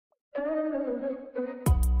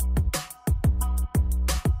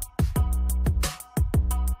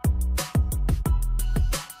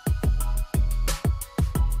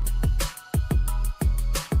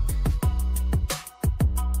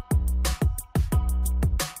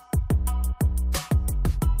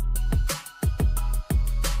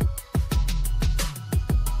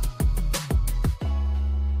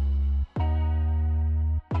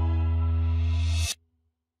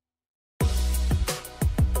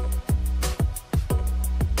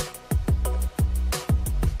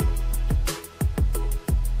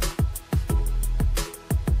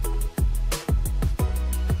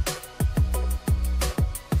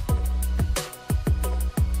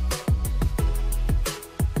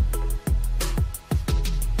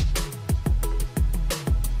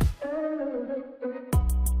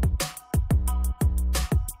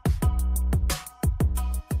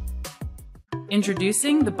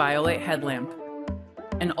Introducing the BioLite headlamp,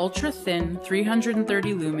 an ultra-thin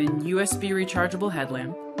 330 lumen USB rechargeable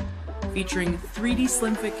headlamp featuring 3D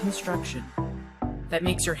slim fit construction that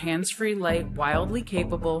makes your hands-free light wildly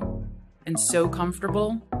capable and so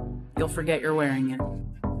comfortable you'll forget you're wearing it.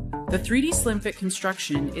 The 3D slim fit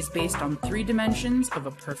construction is based on 3 dimensions of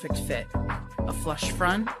a perfect fit: a flush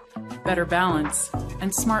front, better balance,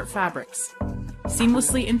 and smart fabrics.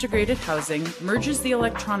 Seamlessly integrated housing merges the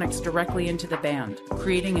electronics directly into the band,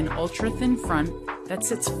 creating an ultra-thin front that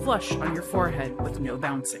sits flush on your forehead with no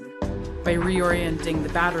bouncing. By reorienting the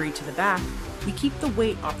battery to the back, we keep the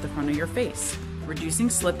weight off the front of your face, reducing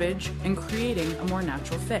slippage and creating a more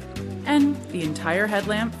natural fit. And the entire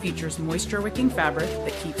headlamp features moisture-wicking fabric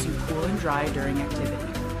that keeps you cool and dry during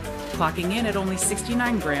activity. Clocking in at only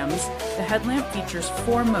 69 grams, the headlamp features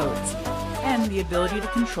 4 modes and the ability to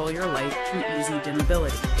control your light through easy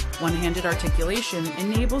dimmability. One-handed articulation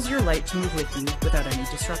enables your light to move with you without any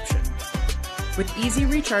disruption. With easy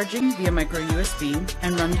recharging via micro USB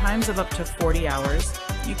and runtimes of up to 40 hours,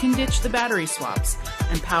 you can ditch the battery swaps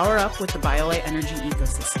and power up with the BioLite Energy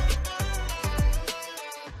ecosystem.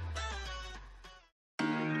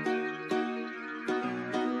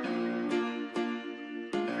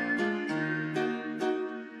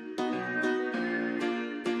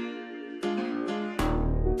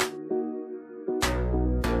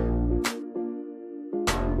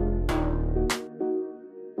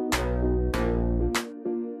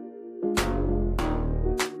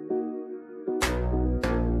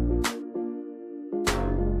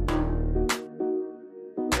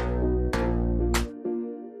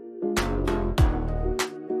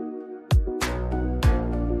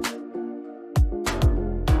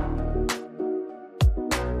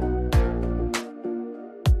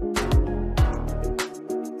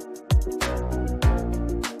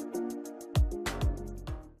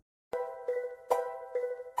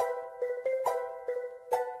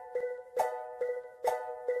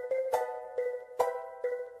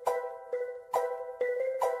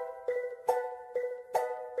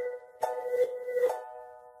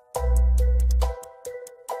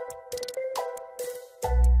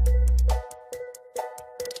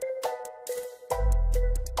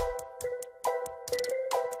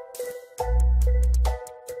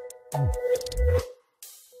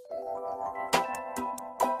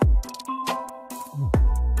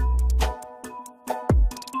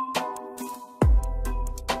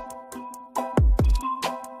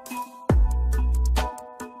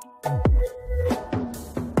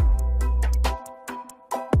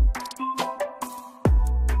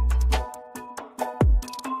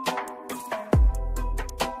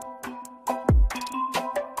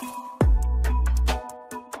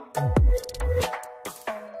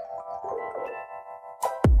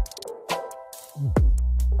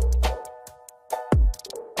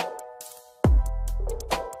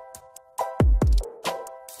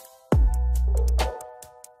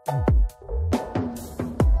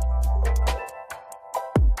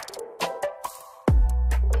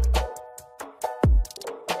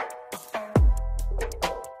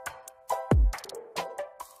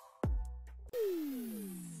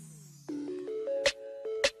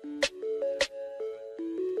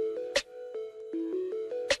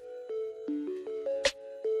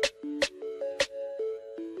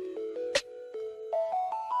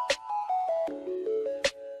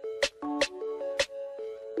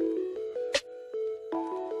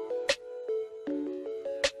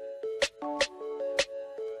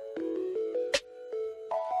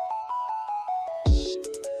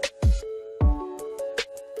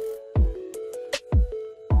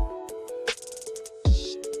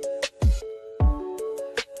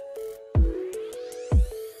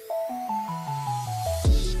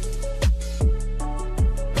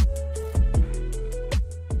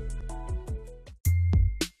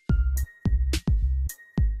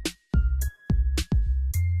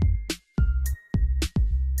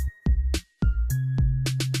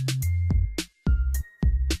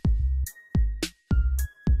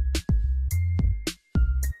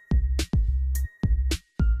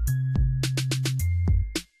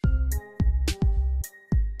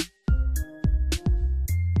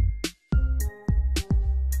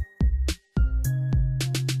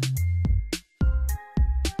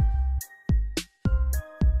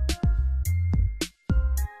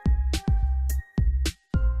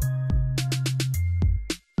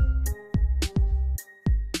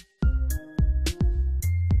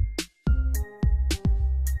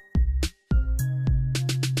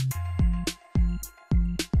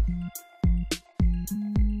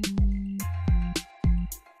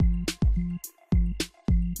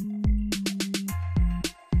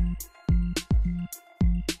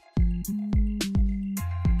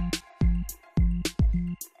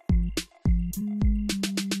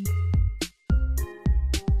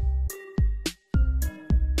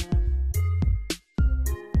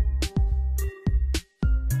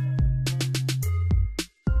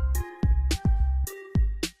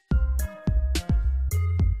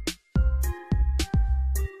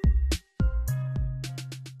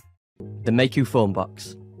 the Meiku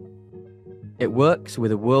Formbox. It works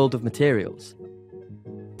with a world of materials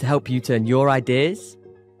to help you turn your ideas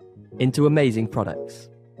into amazing products.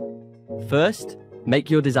 First,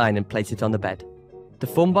 make your design and place it on the bed. The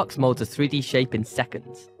Formbox molds a 3D shape in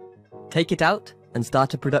seconds. Take it out and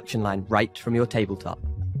start a production line right from your tabletop.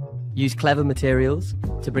 Use clever materials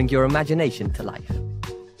to bring your imagination to life,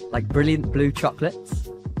 like brilliant blue chocolates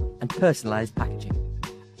and personalized packaging.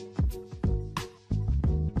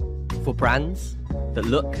 For brands that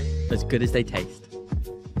look as good as they taste,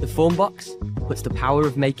 the Formbox puts the power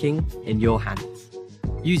of making in your hands.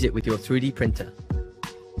 Use it with your 3D printer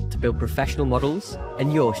to build professional models in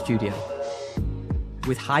your studio.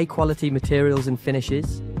 With high-quality materials and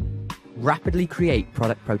finishes, rapidly create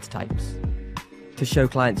product prototypes to show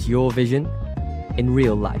clients your vision in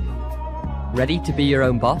real life. Ready to be your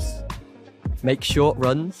own boss? Make short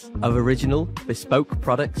runs of original, bespoke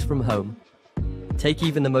products from home. Take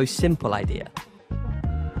even the most simple idea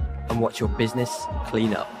and watch your business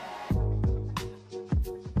clean up.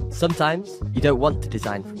 Sometimes you don't want to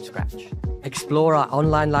design from scratch. Explore our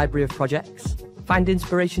online library of projects. Find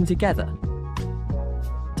inspiration together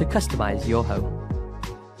to customize your home.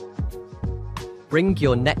 Bring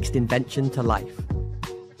your next invention to life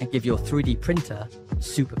and give your 3D printer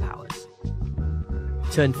superpowers.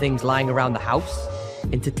 Turn things lying around the house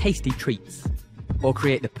into tasty treats, or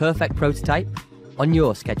create the perfect prototype on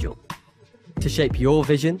your schedule to shape your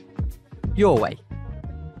vision your way.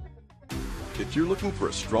 If you're looking for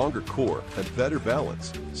a stronger core and better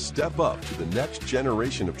balance, step up to the next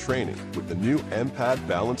generation of training with the new M-Pad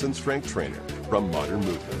Balance and Strength Trainer from Modern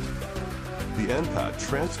Movement. The M-Pad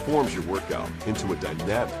transforms your workout into a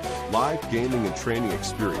dynamic, live gaming and training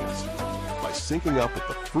experience by syncing up with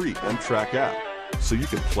the free M-Track app so you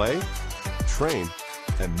can play, train,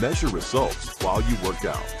 and measure results while you work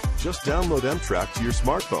out. Just download M-Track to your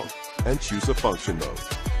smartphone and choose a function mode.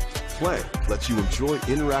 Play lets you enjoy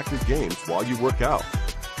interactive games while you work out.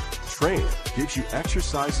 Train gives you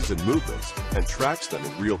exercises and movements and tracks them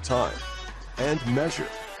in real time. And Measure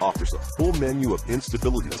offers a full menu of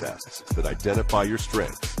instability tests that identify your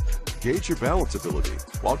strengths. Gauge your balance ability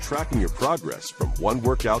while tracking your progress from one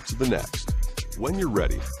workout to the next. When you're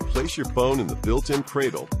ready, place your phone in the built-in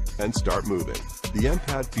cradle and start moving. The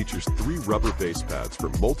M-Pad features 3 rubber base pads for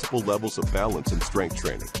multiple levels of balance and strength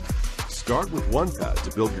training. Start with one pad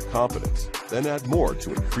to build your confidence, then add more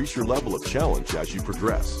to increase your level of challenge as you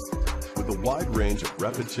progress. With a wide range of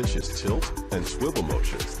repetitious tilt and swivel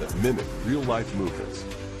motions that mimic real-life movements,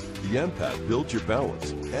 the M-Pad builds your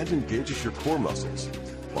balance and engages your core muscles,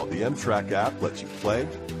 while the M-Track app lets you play,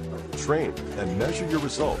 train, and measure your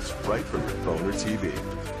results right from your phone or TV.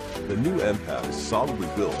 The new M-Pad is solidly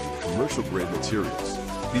built with commercial-grade materials,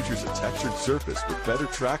 features a textured surface with better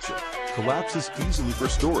traction, collapses easily for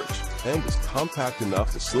storage, and is compact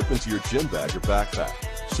enough to slip into your gym bag or backpack,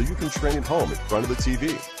 so you can train at home in front of the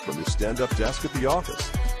TV, from your stand-up desk at the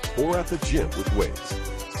office, or at the gym with weights.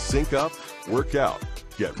 Sync up, work out,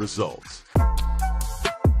 get results.